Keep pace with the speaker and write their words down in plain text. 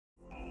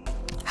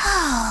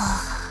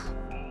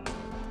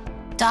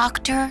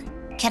Doctor,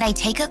 can I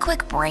take a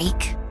quick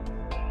break?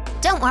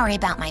 Don't worry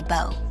about my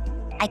bow.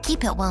 I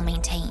keep it well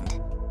maintained.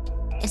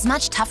 It's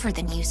much tougher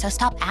than you, so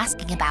stop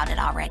asking about it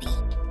already.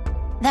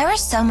 There are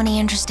so many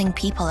interesting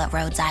people at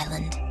Rhodes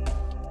Island.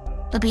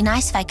 Would be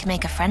nice if I could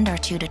make a friend or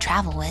two to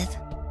travel with.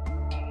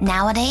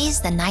 Nowadays,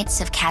 the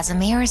Knights of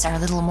Casimirs are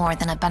little more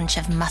than a bunch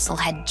of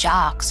musclehead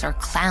jocks or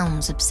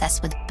clowns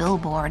obsessed with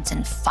billboards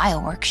and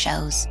fireworks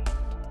shows.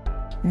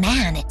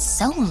 Man, it's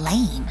so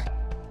lame.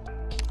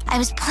 I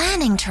was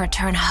planning to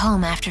return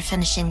home after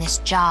finishing this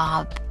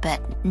job,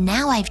 but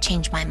now I've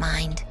changed my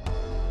mind.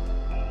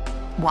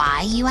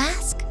 Why, you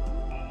ask?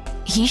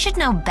 You should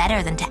know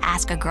better than to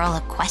ask a girl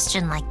a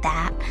question like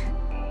that.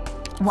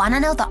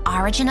 Wanna know the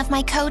origin of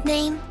my code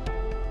name?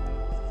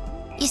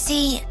 You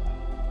see,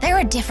 there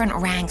are different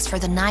ranks for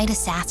the Knight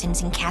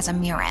Assassins in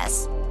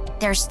Casimirs.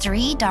 There's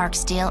 3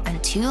 Darksteel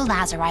and 2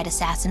 Lazarite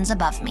Assassins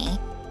above me,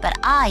 but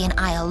I and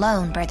I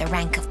alone bear the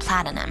rank of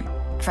Platinum,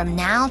 from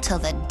now till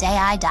the day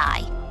I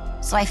die.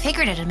 So I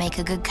figured it'd make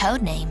a good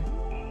code name.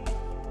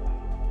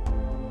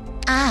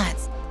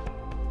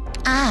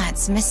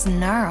 It's Miss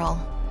Knurl.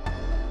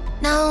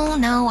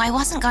 No, I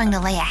wasn't going to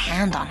lay a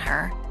hand on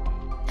her.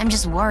 I'm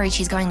just worried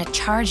she's going to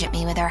charge at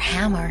me with her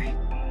hammer.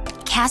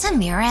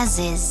 Casimirs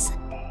is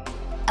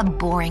a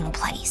boring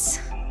place.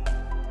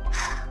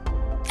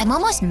 I'm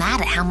almost mad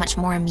at how much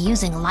more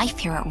amusing life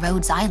here at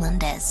Rhodes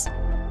Island is.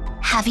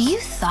 Have you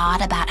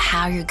thought about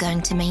how you're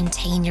going to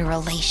maintain your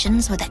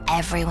relations with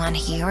everyone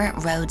here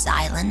at Rhodes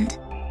Island?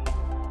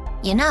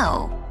 You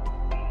know,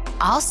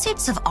 all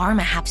suits of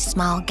armor have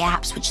small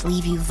gaps which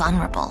leave you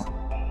vulnerable,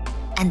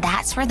 and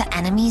that's where the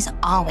enemies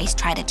always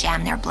try to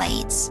jam their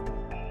blades.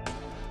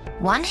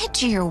 One hit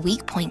to your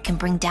weak point can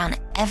bring down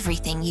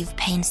everything you've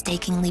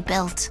painstakingly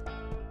built.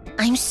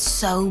 I'm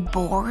so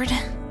bored.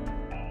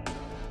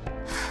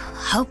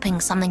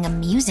 Hoping something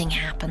amusing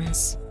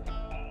happens.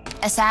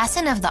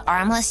 Assassin of the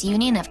Armless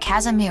Union of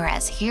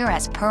Casimirs, here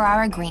as per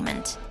our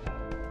agreement.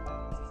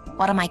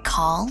 What am I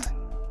called?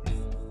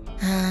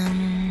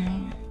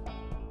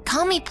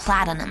 Call me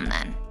Platinum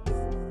then.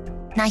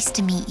 Nice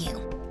to meet you.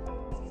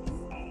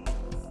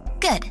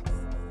 Good.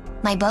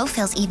 My bow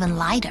feels even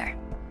lighter.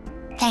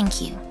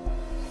 Thank you.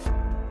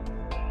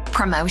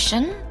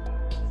 Promotion?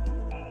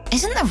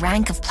 Isn't the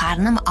rank of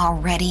Platinum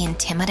already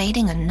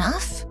intimidating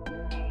enough?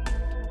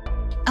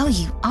 Oh,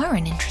 you are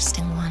an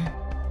interesting one.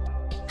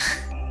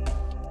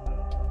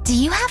 Do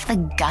you have the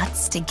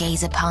guts to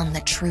gaze upon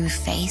the true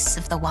face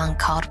of the one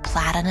called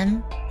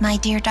Platinum, my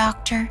dear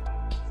doctor?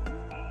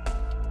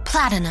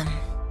 Platinum,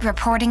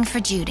 reporting for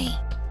duty.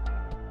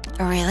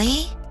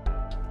 Really?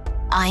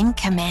 I'm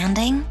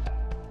commanding?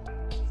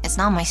 It's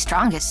not my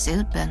strongest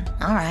suit, but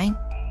alright.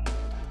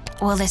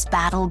 Will this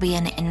battle be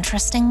an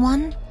interesting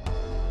one?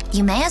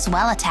 You may as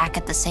well attack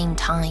at the same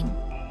time.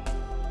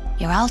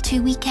 You're all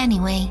too weak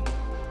anyway.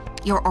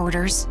 Your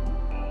orders.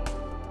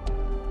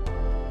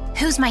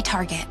 Who's my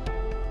target?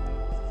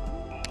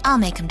 I'll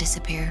make him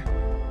disappear.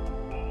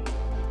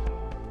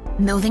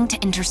 Moving to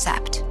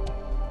intercept.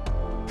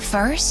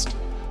 First,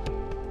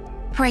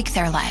 break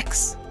their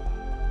legs.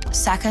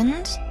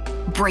 Second,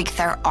 break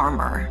their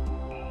armor.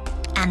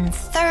 And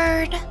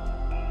third,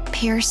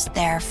 pierce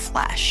their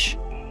flesh.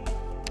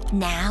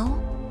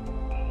 Now,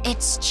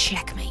 it's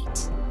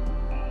checkmate.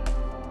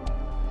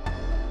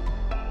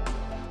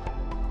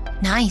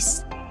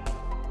 Nice.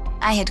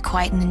 I had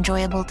quite an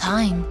enjoyable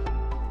time.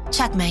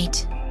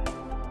 Checkmate.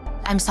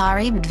 I'm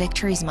sorry, but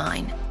victory's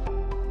mine.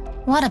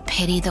 What a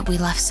pity that we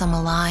left some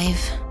alive.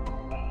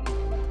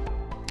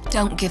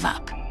 Don't give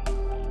up.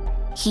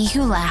 He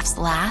who laughs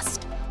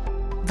last,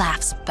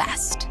 laughs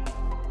best.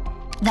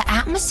 The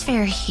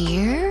atmosphere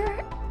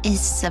here is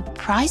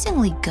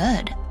surprisingly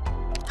good.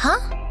 Huh?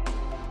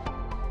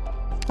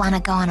 Wanna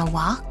go on a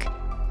walk?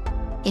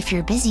 If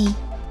you're busy,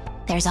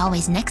 there's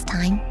always next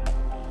time.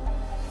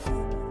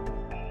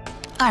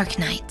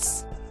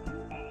 Arknights.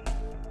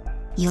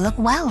 You look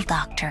well,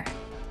 Doctor.